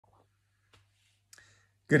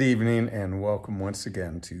Good evening and welcome once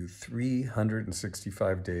again to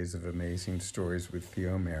 365 Days of Amazing Stories with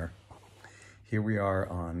Theo Mayer. Here we are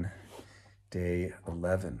on day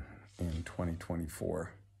 11 in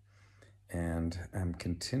 2024, and I'm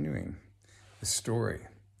continuing the story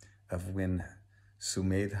of when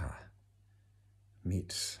Sumedha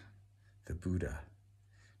meets the Buddha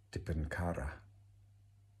Dipankara.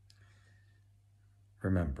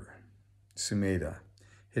 Remember, Sumedha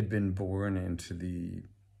had been born into the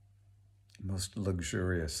most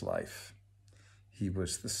luxurious life. He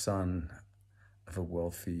was the son of a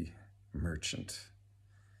wealthy merchant.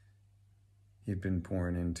 He had been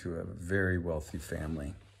born into a very wealthy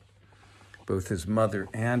family. Both his mother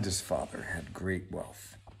and his father had great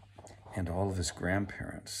wealth, and all of his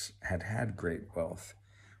grandparents had had great wealth,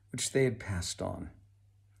 which they had passed on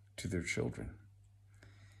to their children.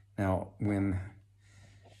 Now, when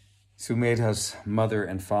Sumedha's mother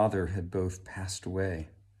and father had both passed away,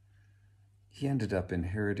 he ended up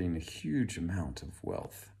inheriting a huge amount of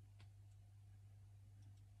wealth.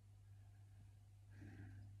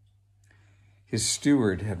 His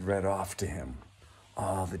steward had read off to him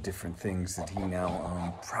all the different things that he now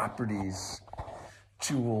owned: properties,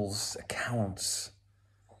 jewels, accounts,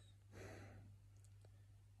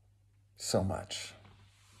 so much.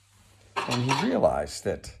 And he realized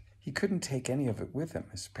that he couldn't take any of it with him.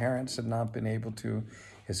 His parents had not been able to,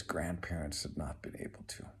 his grandparents had not been able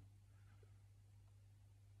to.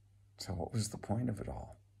 So what was the point of it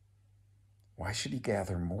all? Why should he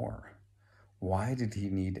gather more? Why did he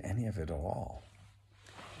need any of it at all?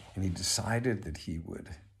 And he decided that he would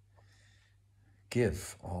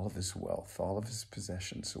give all of his wealth, all of his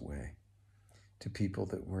possessions away to people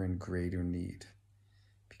that were in greater need,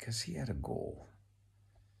 because he had a goal.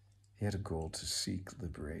 He had a goal to seek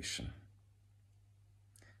liberation.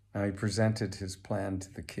 Now he presented his plan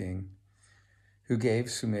to the king, who gave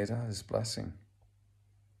Sumedha his blessing.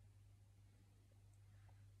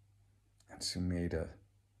 Sumedha,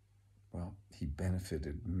 well, he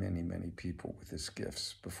benefited many, many people with his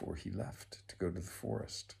gifts before he left to go to the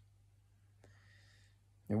forest.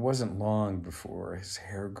 It wasn't long before his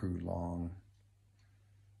hair grew long,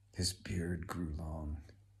 his beard grew long,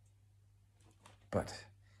 but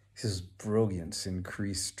his brilliance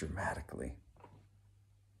increased dramatically.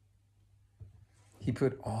 He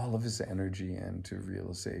put all of his energy into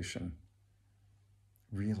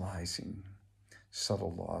realizing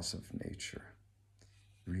subtle laws of nature,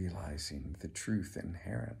 realizing the truth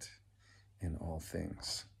inherent in all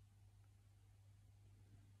things.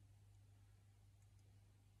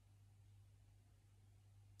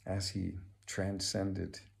 As he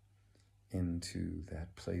transcended into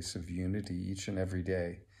that place of unity each and every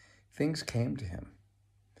day, things came to him,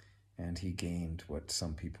 and he gained what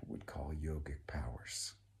some people would call yogic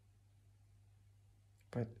powers.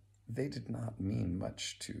 But they did not mean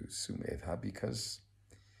much to Sumedha, because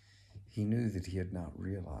he knew that he had not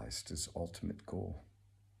realized his ultimate goal.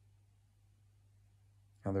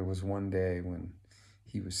 Now, there was one day when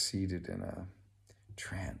he was seated in a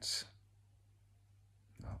trance,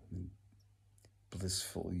 in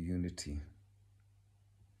blissful unity,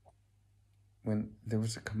 when there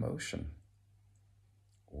was a commotion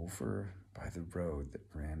over by the road that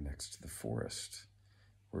ran next to the forest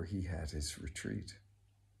where he had his retreat.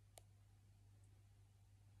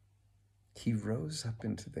 He rose up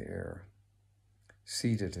into the air,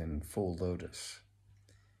 seated in full lotus,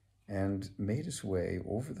 and made his way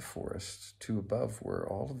over the forest to above where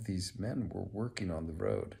all of these men were working on the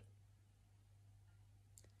road.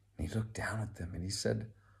 And he looked down at them and he said,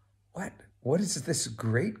 What is this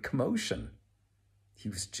great commotion? He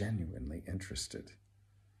was genuinely interested.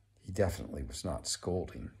 He definitely was not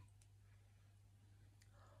scolding.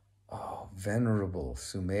 "Oh, Venerable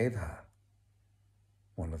Sumedha,"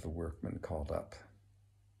 one of the workmen called up.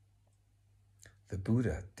 "The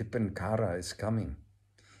Buddha Dipankara is coming.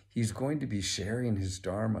 He's going to be sharing his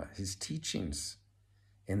Dharma, his teachings,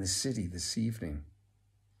 in the city this evening.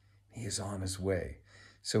 He is on his way,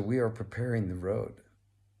 so we are preparing the road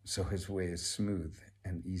so his way is smooth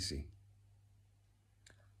and easy."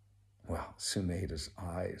 Well, Sumedha's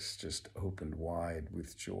eyes just opened wide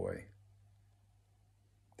with joy.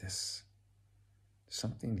 This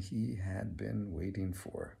something he had been waiting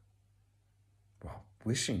for, well,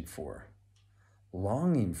 wishing for,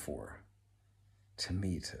 longing for, to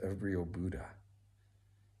meet a real Buddha.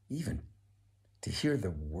 Even to hear the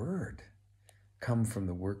word come from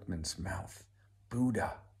the workman's mouth,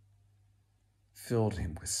 Buddha, filled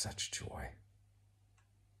him with such joy.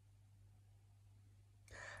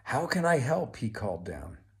 "How can I help?" he called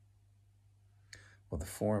down. Well, the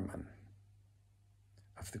foreman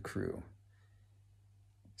of the crew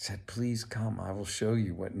said, "Please come, I will show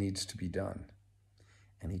you what needs to be done."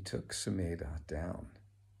 And he took Sumedha down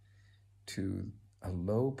to a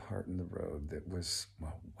low part in the road that was,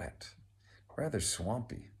 well, wet, rather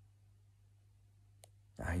swampy.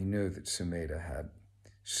 Now, he knew that Sumedha had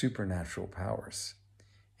supernatural powers,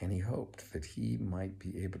 and he hoped that he might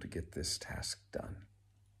be able to get this task done.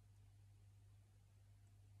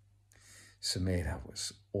 Sumedha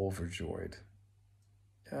was overjoyed.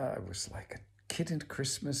 It was like a kid at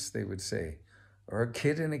Christmas, they would say, or a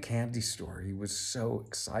kid in a candy store. He was so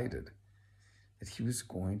excited that he was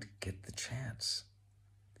going to get the chance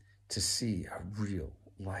to see a real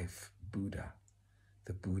life Buddha,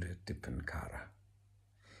 the Buddha Dipankara.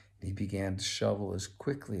 And he began to shovel as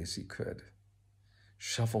quickly as he could,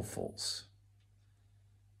 shovelfuls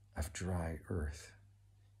of dry earth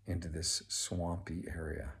into this swampy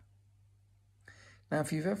area. Now,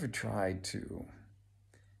 if you've ever tried to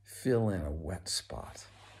fill in a wet spot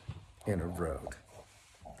in a road,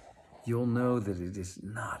 you'll know that it is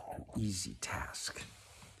not an easy task.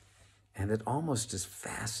 And that almost as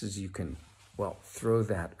fast as you can, well, throw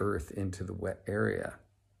that earth into the wet area,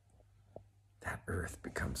 that earth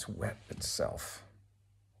becomes wet itself.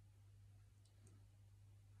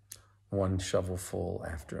 One shovelful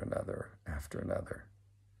after another,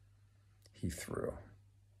 he threw.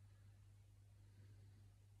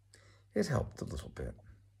 It helped a little bit.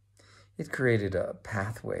 It created a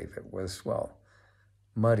pathway that was, well,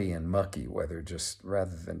 muddy and mucky, rather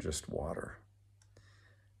than just water.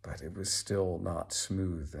 But it was still not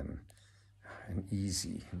smooth and an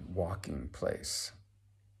easy walking place.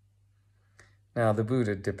 Now, the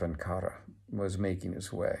Buddha Dipankara was making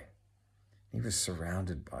his way. He was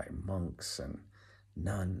surrounded by monks and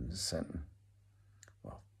nuns and,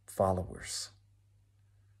 well, followers,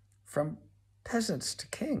 from peasants to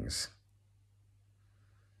kings.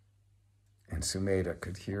 And Sumedha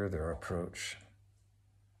could hear their approach.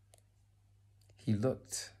 He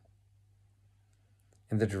looked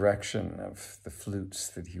in the direction of the flutes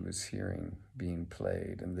that he was hearing being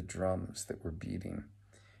played and the drums that were beating.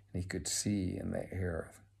 And he could see in the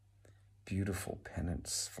air beautiful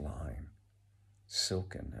pennants flying,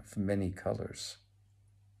 silken, of many colors.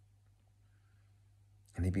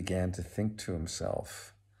 And he began to think to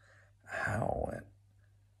himself, how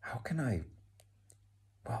can I,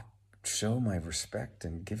 well, show my respect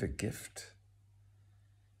and give a gift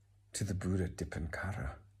to the Buddha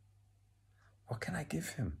Dipankara? What can I give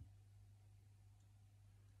him?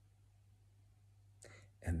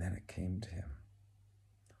 And then it came to him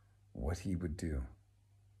what he would do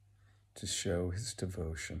to show his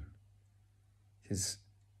devotion, his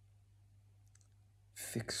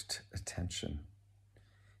fixed attention,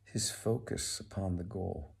 his focus upon the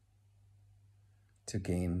goal, to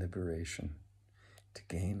gain liberation, to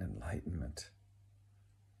gain enlightenment,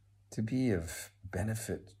 to be of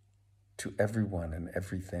benefit to everyone and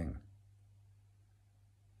everything.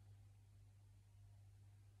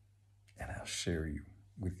 And I'll share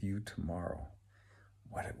with you tomorrow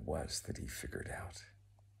what it was that he figured out.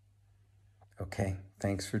 Okay,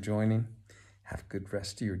 thanks for joining. Have a good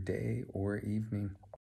rest of your day or evening.